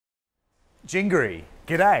Jingari,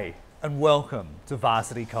 g'day, and welcome to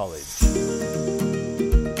Varsity College.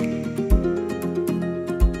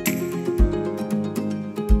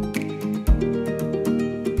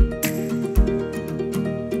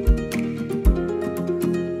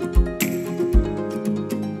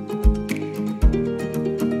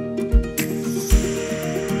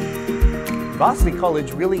 Varsity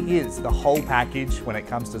College really is the whole package when it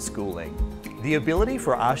comes to schooling. The ability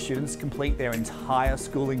for our students to complete their entire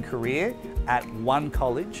schooling career at one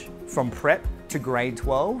college, from prep to grade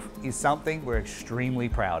 12, is something we're extremely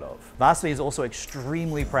proud of. Varsity is also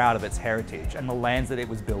extremely proud of its heritage and the lands that it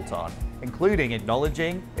was built on, including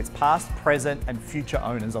acknowledging its past, present and future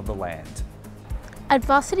owners of the land. At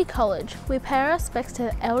Varsity College, we pay our respects to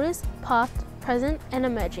the elders, past, present and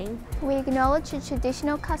emerging. We acknowledge the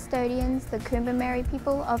traditional custodians, the Kumbameri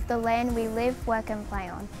people of the land we live, work and play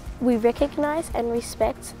on. We recognise and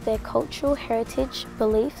respect their cultural heritage,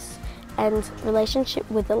 beliefs and relationship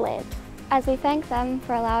with the land. As we thank them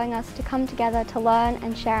for allowing us to come together to learn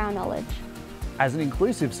and share our knowledge. As an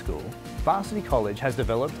inclusive school, Varsity College has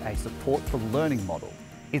developed a support for learning model.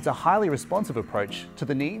 It's a highly responsive approach to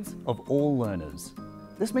the needs of all learners.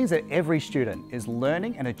 This means that every student is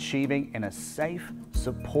learning and achieving in a safe,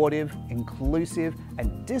 supportive, inclusive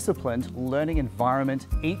and disciplined learning environment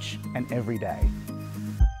each and every day.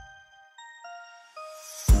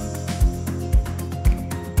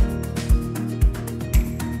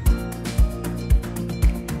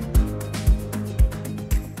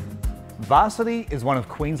 Varsity is one of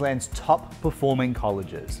Queensland's top performing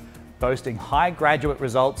colleges, boasting high graduate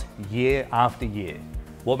results year after year.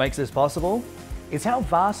 What makes this possible? It's how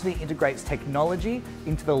Varsity integrates technology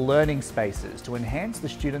into the learning spaces to enhance the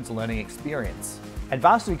students' learning experience. At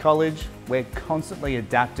Varsity College, we're constantly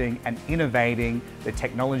adapting and innovating the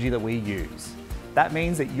technology that we use. That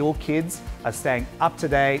means that your kids are staying up to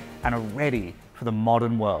date and are ready for the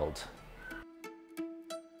modern world.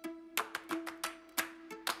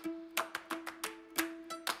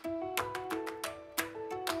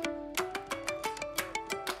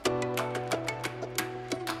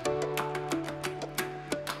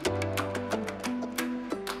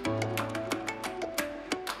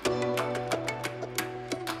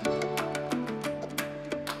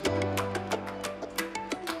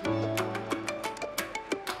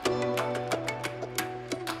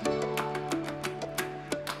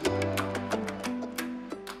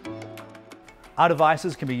 Our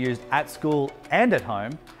devices can be used at school and at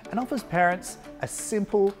home and offers parents a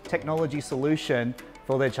simple technology solution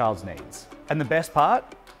for their child's needs. And the best part?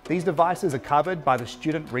 These devices are covered by the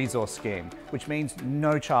Student Resource Scheme, which means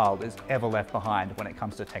no child is ever left behind when it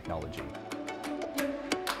comes to technology.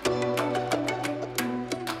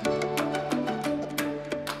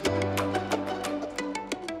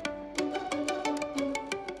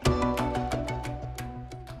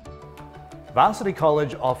 Varsity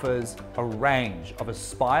College offers a range of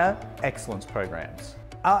Aspire Excellence programs.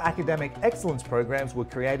 Our academic excellence programs were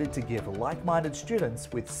created to give like-minded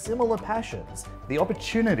students with similar passions the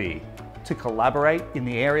opportunity to collaborate in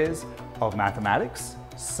the areas of mathematics,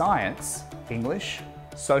 science, English,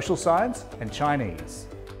 social science, and Chinese.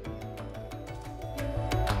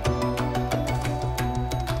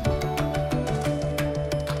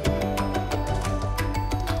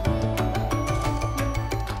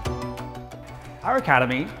 Our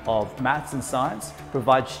Academy of Maths and Science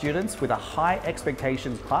provides students with a high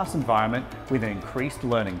expectations class environment with an increased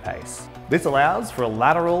learning pace. This allows for a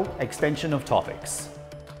lateral extension of topics.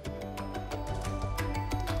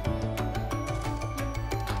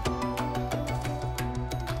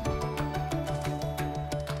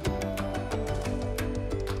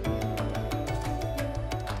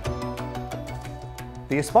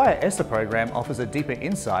 The Aspire ESSA program offers a deeper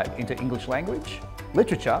insight into English language,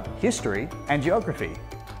 literature, history and geography.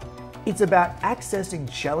 It's about accessing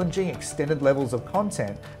challenging extended levels of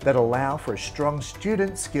content that allow for a strong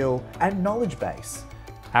student skill and knowledge base.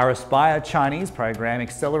 Our Aspire Chinese program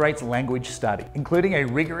accelerates language study, including a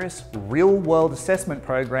rigorous real-world assessment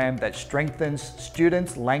program that strengthens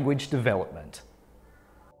students' language development.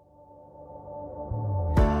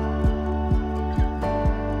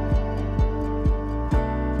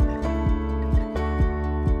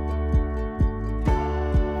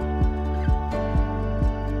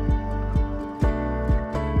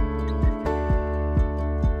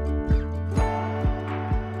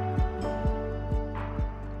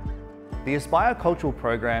 The Aspire Cultural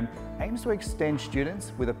Program aims to extend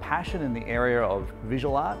students with a passion in the area of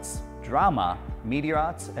visual arts, drama, media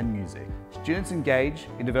arts and music. Students engage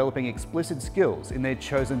in developing explicit skills in their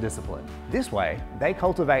chosen discipline. This way, they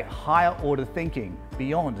cultivate higher order thinking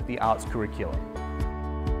beyond the arts curriculum.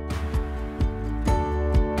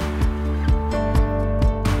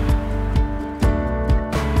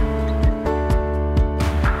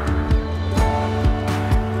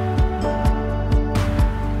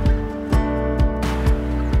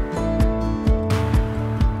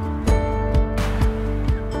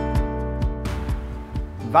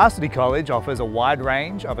 Varsity College offers a wide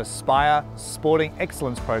range of Aspire sporting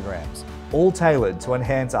excellence programs, all tailored to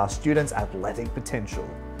enhance our students' athletic potential.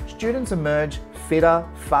 Students emerge fitter,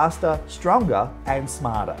 faster, stronger, and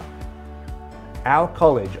smarter. Our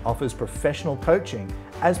college offers professional coaching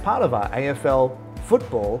as part of our AFL,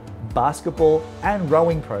 football, basketball, and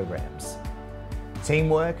rowing programs.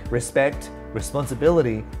 Teamwork, respect,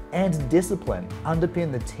 responsibility, and discipline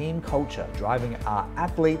underpin the team culture driving our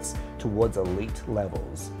athletes towards elite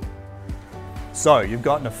levels. So, you've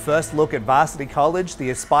gotten a first look at Varsity College, the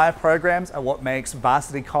Aspire programs, and what makes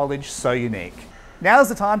Varsity College so unique. Now's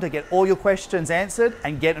the time to get all your questions answered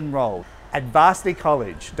and get enrolled at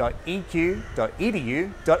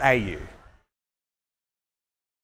varsitycollege.eq.edu.au.